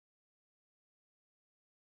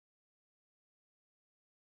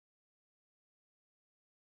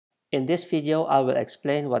In this video, I will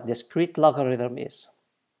explain what discrete logarithm is.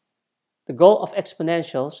 The goal of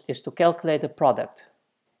exponentials is to calculate the product.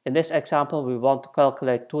 In this example, we want to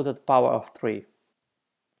calculate 2 to the power of 3.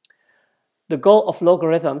 The goal of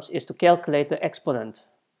logarithms is to calculate the exponent.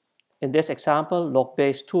 In this example, log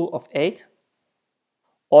base 2 of 8.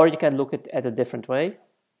 Or you can look at it a different way.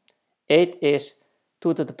 8 is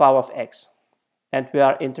 2 to the power of x. And we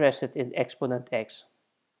are interested in exponent x.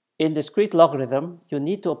 In discrete logarithm, you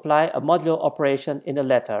need to apply a modulo operation in a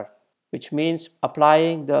letter, which means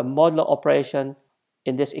applying the modulo operation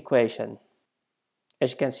in this equation,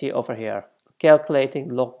 as you can see over here, calculating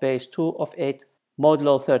log base 2 of 8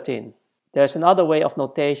 modulo 13. There's another way of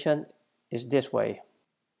notation, is this way,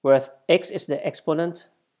 where x is the exponent,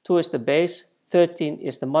 2 is the base, 13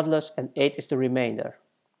 is the modulus, and 8 is the remainder.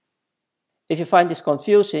 If you find this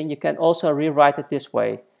confusing, you can also rewrite it this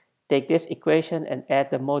way. Take this equation and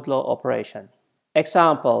add the modulo operation.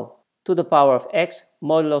 Example, 2 to the power of x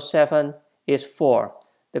modulo 7 is 4.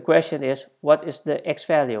 The question is, what is the x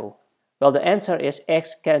value? Well, the answer is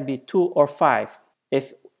x can be 2 or 5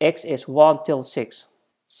 if x is 1 till 6.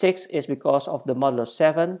 6 is because of the modulo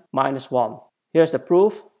 7 minus 1. Here's the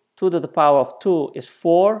proof. 2 to the power of 2 is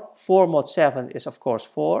 4. 4 mod 7 is of course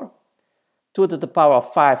 4. 2 to the power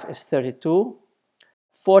of 5 is 32.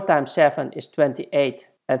 4 times 7 is 28.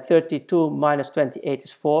 And 32 minus 28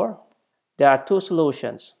 is 4. There are two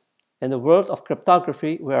solutions. In the world of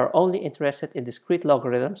cryptography, we are only interested in discrete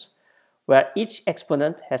logarithms, where each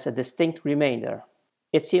exponent has a distinct remainder.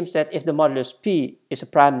 It seems that if the modulus p is a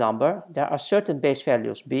prime number, there are certain base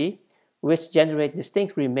values b, which generate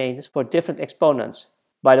distinct remainders for different exponents.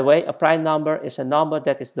 By the way, a prime number is a number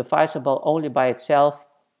that is divisible only by itself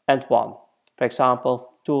and 1. For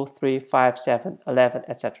example, 2, 3, 5, 7, 11,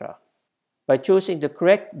 etc. By choosing the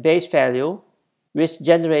correct base value, which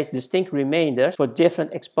generates distinct remainders for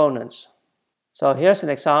different exponents. So here's an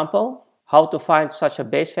example, how to find such a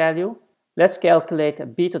base value. Let's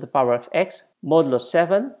calculate b to the power of x modulo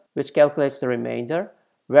 7, which calculates the remainder,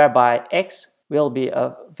 whereby x will be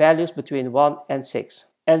values between 1 and 6.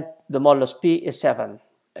 And the modulus p is 7.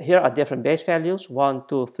 Here are different base values, 1,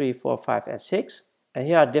 2, 3, 4, 5, and 6. And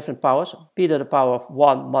here are different powers, b to the power of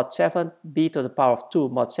 1 mod 7, b to the power of 2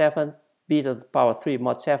 mod 7, b to the power 3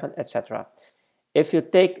 mod 7, etc. If you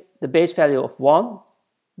take the base value of 1,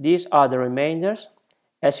 these are the remainders.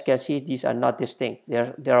 As you can see, these are not distinct.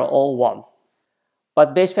 They are all 1.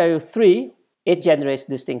 But base value 3, it generates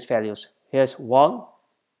distinct values. Here's 1,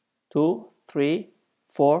 2, 3,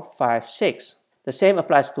 4, 5, 6. The same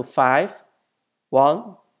applies to 5,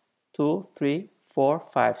 1, 2, 3, 4,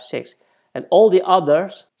 5, 6. And all the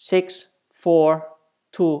others, 6, 4,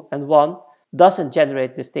 2, and 1, doesn't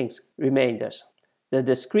generate distinct remainders. The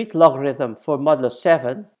discrete logarithm for modulo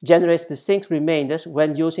 7 generates distinct remainders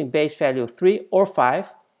when using base value 3 or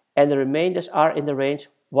 5, and the remainders are in the range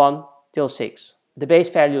 1 till 6. The base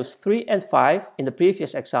values 3 and 5 in the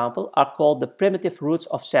previous example are called the primitive roots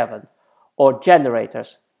of 7, or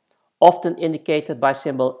generators, often indicated by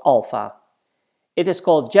symbol alpha. It is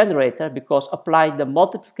called generator because applying the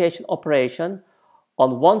multiplication operation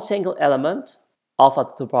on one single element, alpha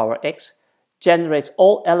to the power x, generates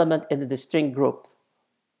all elements in the distinct group,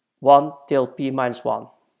 1 till p minus 1.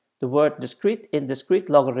 The word discrete in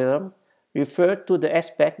discrete logarithm refers to the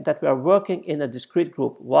aspect that we are working in a discrete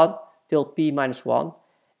group, 1 till p minus 1,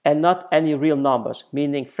 and not any real numbers,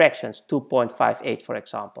 meaning fractions, 2.58 for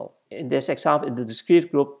example. In this example, the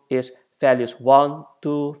discrete group is values 1,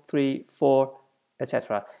 2, 3, 4,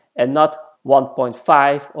 etc. and not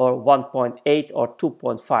 1.5 or 1.8 or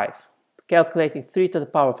 2.5. Calculating 3 to the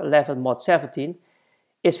power of 11 mod 17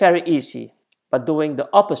 is very easy, but doing the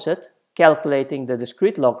opposite, calculating the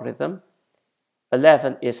discrete logarithm,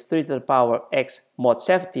 11 is 3 to the power x mod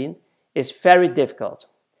 17, is very difficult,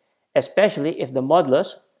 especially if the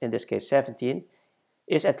modulus, in this case 17,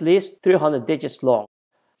 is at least 300 digits long.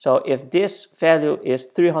 So if this value is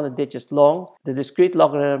 300 digits long, the discrete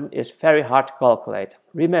logarithm is very hard to calculate.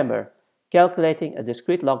 Remember, calculating a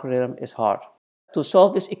discrete logarithm is hard. To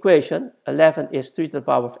solve this equation, 11 is 3 to the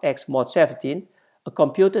power of x mod 17, a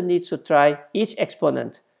computer needs to try each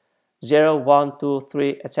exponent, 0, 1, 2,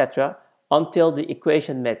 3, etc., until the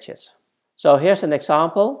equation matches. So here's an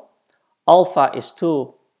example. Alpha is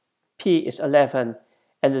 2, p is 11,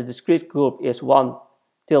 and the discrete group is 1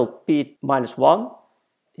 till p minus 1.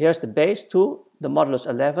 Here's the base 2, the modulus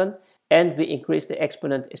 11, and we increase the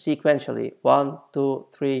exponent sequentially, 1, 2,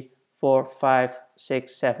 3, 4, 5,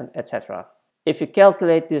 6, 7, etc. If you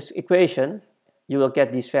calculate this equation, you will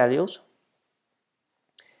get these values.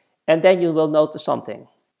 And then you will notice something.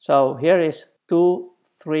 So here is 2,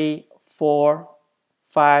 3, 4,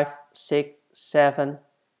 5, 6, 7,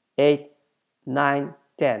 8, 9,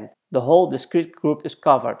 10. The whole discrete group is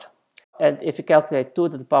covered. And if you calculate 2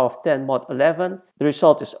 to the power of 10 mod 11, the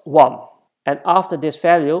result is 1. And after this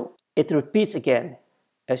value, it repeats again.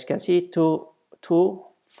 As you can see, 2, 2,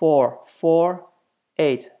 4, 4,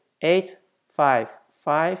 8, 8, 5,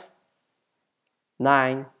 5,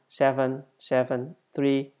 9, 7, 7,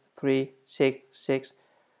 3, 3, 6, 6.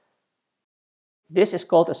 This is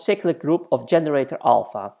called a cyclic group of generator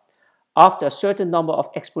alpha. After a certain number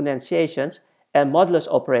of exponentiations and modulus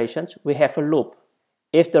operations, we have a loop.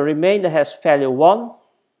 If the remainder has value 1,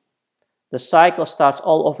 the cycle starts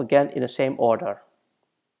all over again in the same order.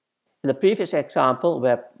 In the previous example,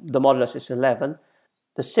 where the modulus is 11,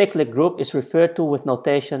 the cyclic group is referred to with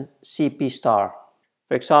notation Cp star.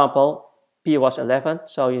 For example, P was 11,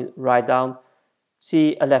 so you write down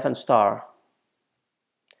C11 star.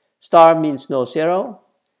 Star means no zero.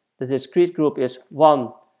 The discrete group is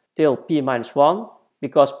 1 till P minus 1.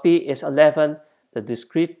 Because P is 11, the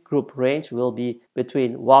discrete group range will be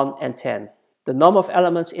between 1 and 10. The number of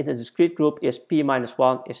elements in the discrete group is P minus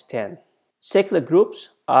 1 is 10. Cyclic groups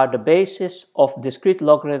are the basis of discrete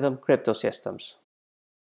logarithm crypto systems.